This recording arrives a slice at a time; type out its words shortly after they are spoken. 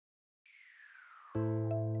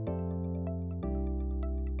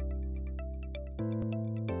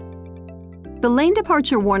The lane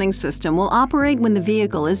departure warning system will operate when the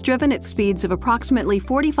vehicle is driven at speeds of approximately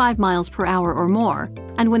 45 miles per hour or more,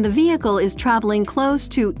 and when the vehicle is traveling close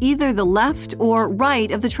to either the left or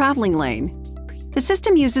right of the traveling lane. The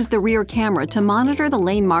system uses the rear camera to monitor the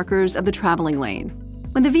lane markers of the traveling lane.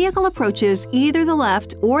 When the vehicle approaches either the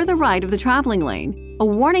left or the right of the traveling lane, a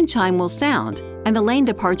warning chime will sound, and the lane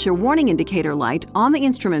departure warning indicator light on the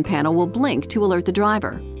instrument panel will blink to alert the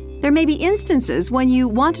driver. There may be instances when you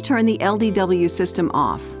want to turn the LDW system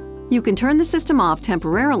off. You can turn the system off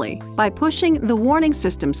temporarily by pushing the warning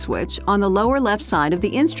system switch on the lower left side of the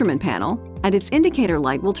instrument panel, and its indicator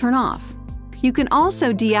light will turn off. You can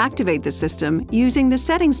also deactivate the system using the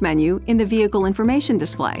settings menu in the vehicle information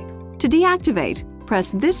display. To deactivate,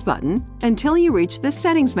 press this button until you reach the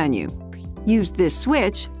settings menu. Use this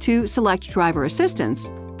switch to select driver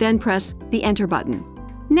assistance, then press the Enter button.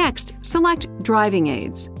 Next, select Driving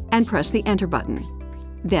Aids and press the Enter button.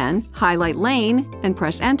 Then, highlight Lane and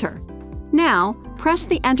press Enter. Now, press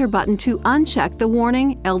the Enter button to uncheck the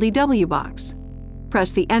warning LDW box.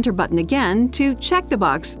 Press the Enter button again to check the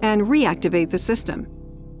box and reactivate the system.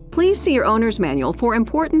 Please see your owner's manual for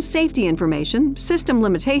important safety information, system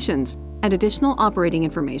limitations, and additional operating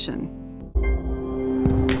information.